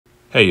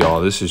Hey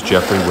y'all, this is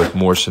Jeffrey with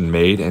Morrison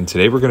Made, and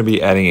today we're going to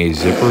be adding a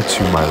zipper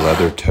to my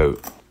leather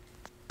tote.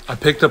 I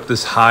picked up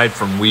this hide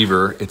from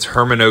Weaver. It's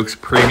Hermann Oak's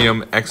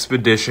Premium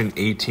Expedition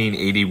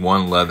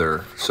 1881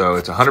 leather. So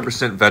it's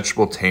 100%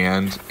 vegetable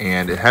tanned,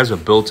 and it has a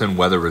built-in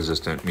weather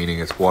resistant,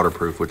 meaning it's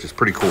waterproof, which is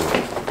pretty cool.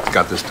 It's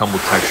got this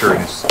tumbled texture,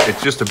 and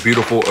it's just a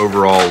beautiful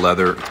overall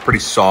leather. It's pretty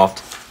soft,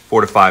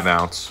 4 to 5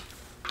 ounce,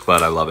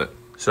 but I love it.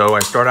 So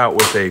I start out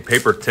with a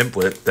paper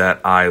template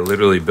that I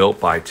literally built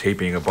by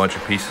taping a bunch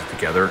of pieces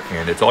together,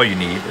 and it's all you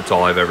need. It's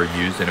all I've ever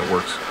used, and it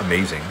works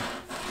amazing.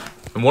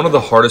 And one of the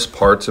hardest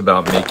parts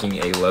about making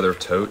a leather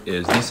tote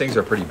is these things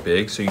are pretty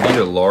big, so you need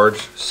a large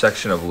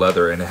section of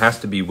leather, and it has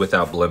to be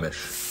without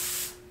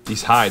blemish.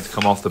 These hides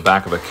come off the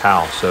back of a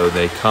cow, so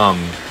they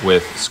come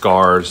with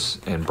scars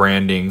and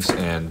brandings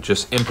and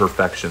just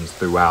imperfections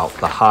throughout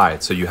the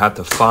hide. So you have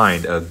to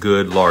find a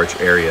good large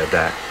area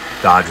that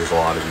dodges a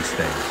lot of these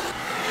things.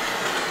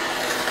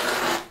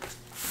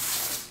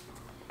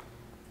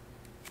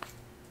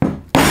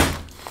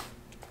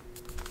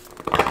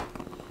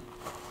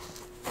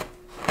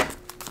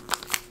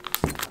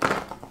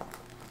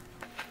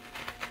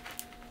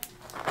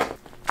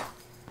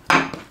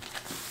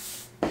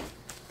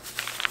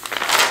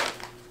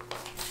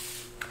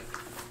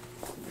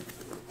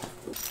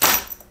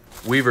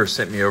 Weaver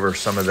sent me over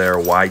some of their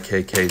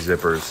YKK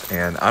zippers,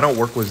 and I don't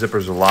work with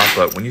zippers a lot,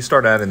 but when you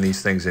start adding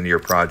these things into your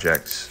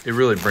projects, it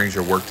really brings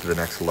your work to the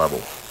next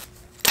level.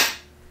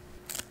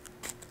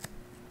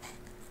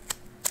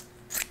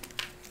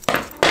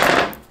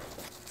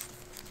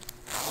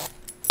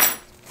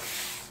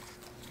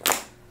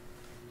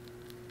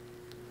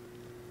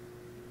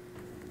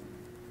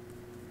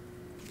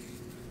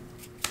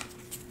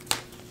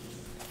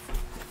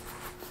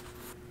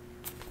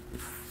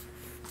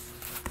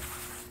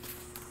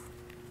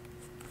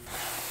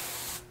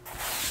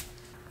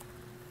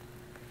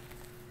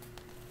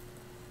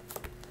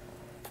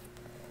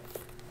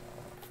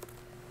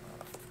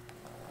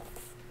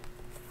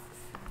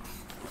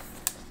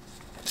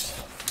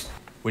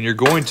 When you're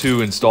going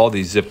to install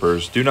these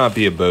zippers, do not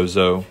be a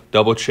bozo.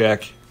 Double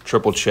check,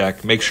 triple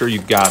check. Make sure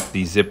you've got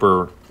the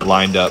zipper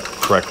lined up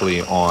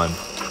correctly on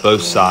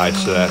both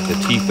sides so that the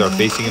teeth are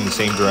facing in the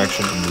same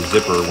direction, and the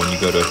zipper, when you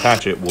go to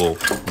attach it, will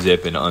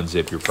zip and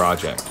unzip your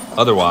project.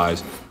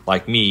 Otherwise,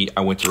 like me,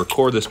 I went to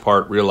record this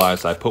part,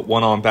 realized I put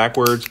one on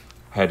backwards.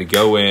 I had to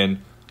go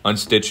in,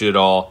 unstitch it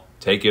all,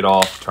 take it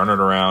off, turn it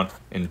around,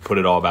 and put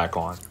it all back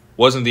on.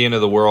 Wasn't the end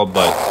of the world,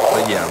 but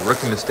yeah,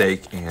 rookie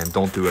mistake, and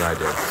don't do what I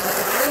did.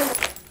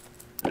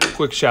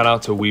 Quick shout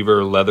out to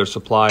Weaver Leather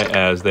Supply,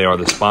 as they are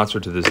the sponsor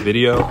to this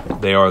video.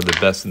 They are the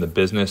best in the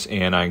business,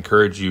 and I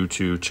encourage you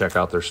to check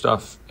out their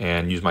stuff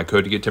and use my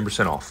code to get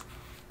 10% off.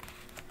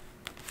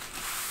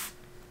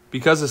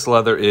 Because this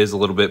leather is a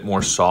little bit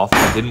more soft,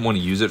 I didn't want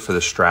to use it for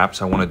the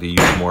straps. I wanted to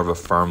use more of a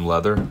firm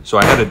leather. So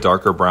I had a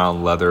darker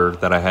brown leather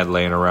that I had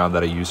laying around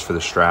that I used for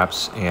the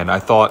straps, and I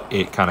thought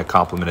it kind of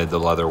complemented the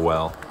leather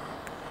well.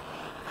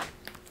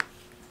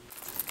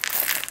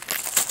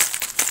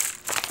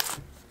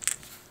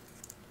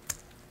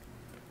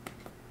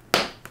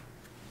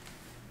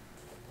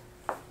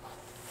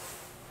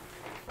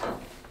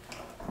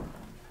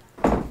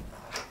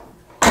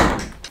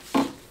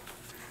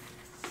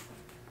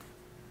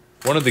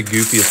 One of the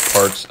goofiest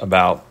parts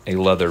about a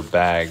leather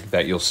bag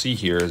that you'll see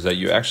here is that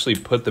you actually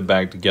put the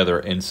bag together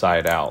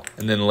inside out.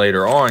 And then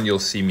later on, you'll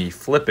see me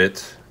flip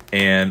it,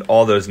 and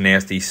all those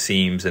nasty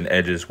seams and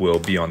edges will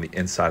be on the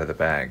inside of the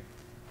bag.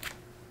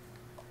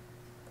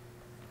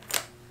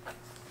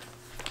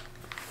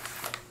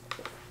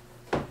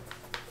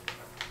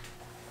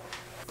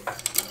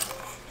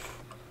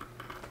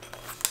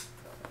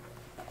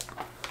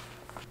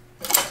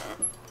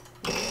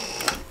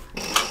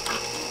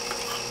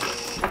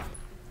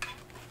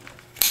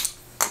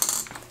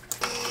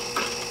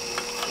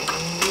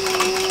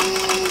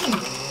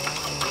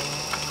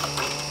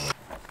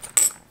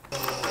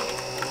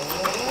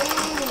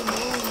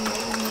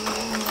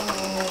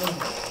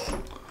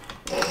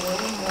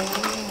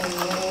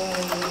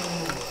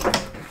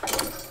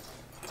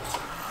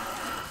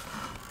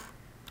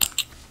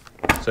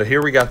 So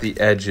here we got the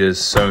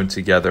edges sewn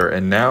together,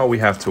 and now we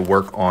have to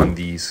work on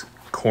these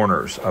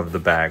corners of the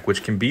bag,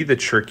 which can be the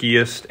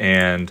trickiest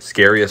and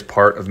scariest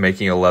part of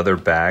making a leather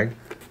bag,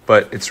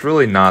 but it's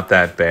really not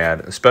that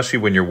bad, especially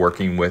when you're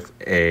working with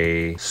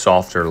a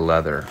softer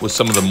leather. With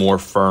some of the more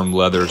firm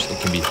leathers, it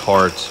can be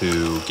hard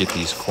to get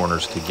these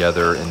corners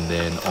together and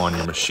then on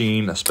your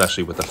machine,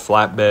 especially with a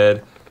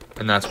flatbed.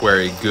 And that's where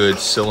a good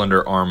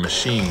cylinder arm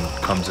machine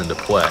comes into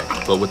play.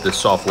 But with this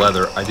soft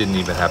leather, I didn't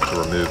even have to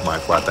remove my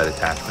flatbed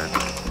attachment.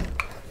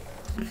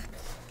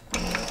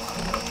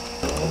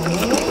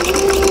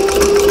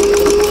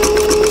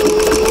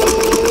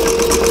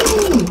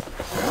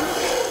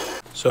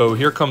 So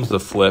here comes the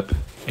flip,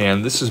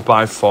 and this is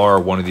by far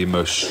one of the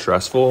most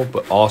stressful,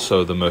 but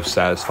also the most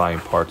satisfying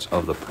parts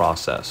of the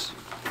process.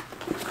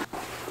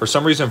 For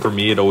some reason, for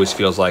me, it always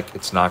feels like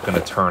it's not going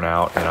to turn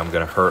out and I'm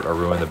going to hurt or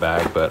ruin the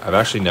bag, but I've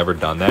actually never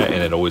done that,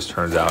 and it always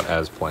turns out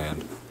as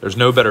planned. There's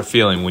no better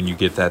feeling when you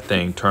get that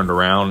thing turned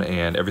around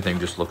and everything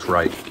just looks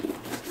right.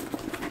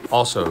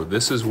 Also,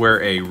 this is where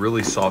a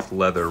really soft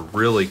leather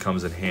really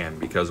comes in hand,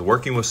 because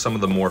working with some of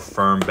the more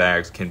firm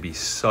bags can be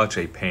such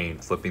a pain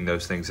flipping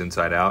those things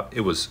inside out.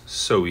 It was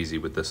so easy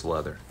with this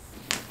leather.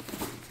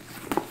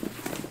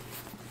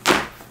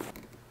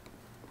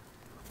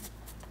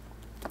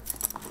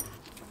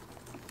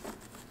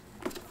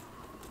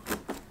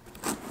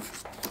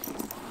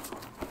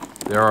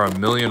 There are a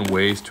million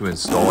ways to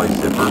install a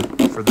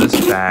zipper. For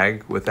this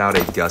bag without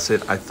a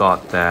gusset, I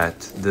thought that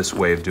this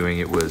way of doing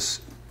it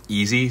was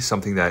easy,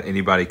 something that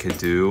anybody could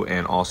do,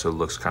 and also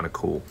looks kind of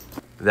cool.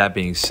 That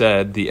being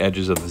said, the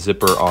edges of the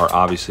zipper are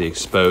obviously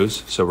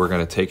exposed, so we're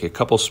going to take a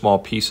couple small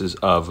pieces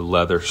of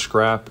leather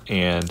scrap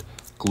and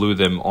glue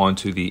them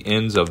onto the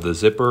ends of the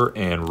zipper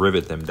and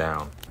rivet them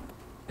down.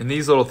 And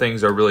these little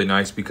things are really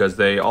nice because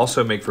they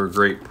also make for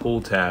great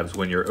pull tabs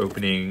when you're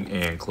opening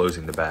and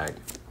closing the bag.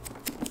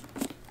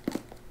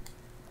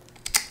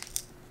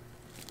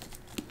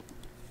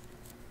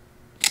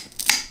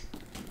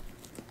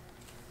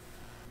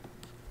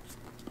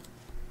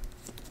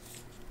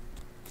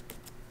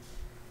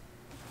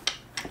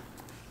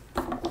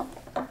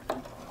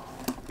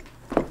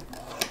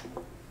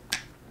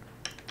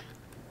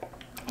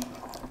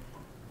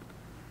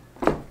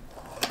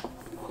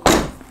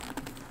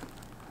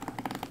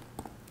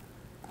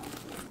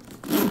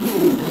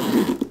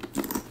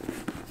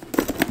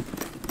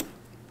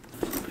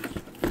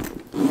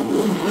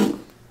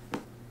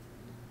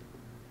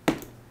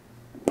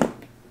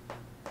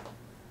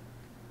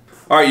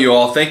 All right, you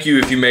all, thank you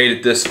if you made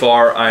it this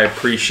far. I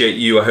appreciate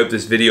you. I hope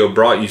this video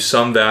brought you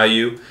some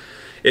value.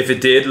 If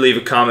it did, leave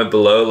a comment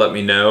below. Let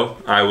me know.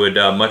 I would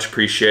much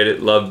appreciate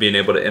it. Love being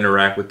able to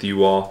interact with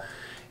you all.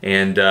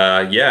 And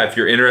yeah, if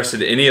you're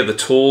interested in any of the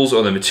tools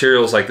or the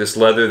materials like this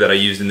leather that I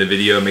used in the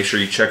video, make sure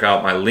you check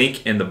out my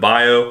link in the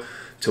bio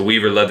to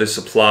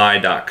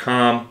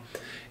weaverleathersupply.com.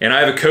 And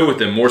I have a code with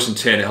them,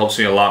 Morrison10. It helps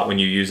me a lot when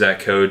you use that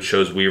code.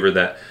 Shows Weaver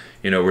that,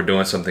 you know, we're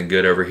doing something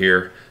good over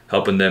here,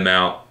 helping them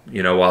out,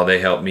 you know, while they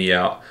help me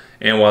out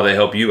and while they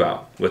help you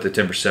out with the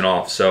 10%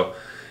 off. So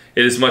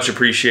it is much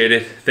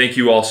appreciated. Thank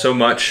you all so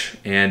much,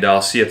 and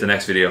I'll see you at the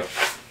next video.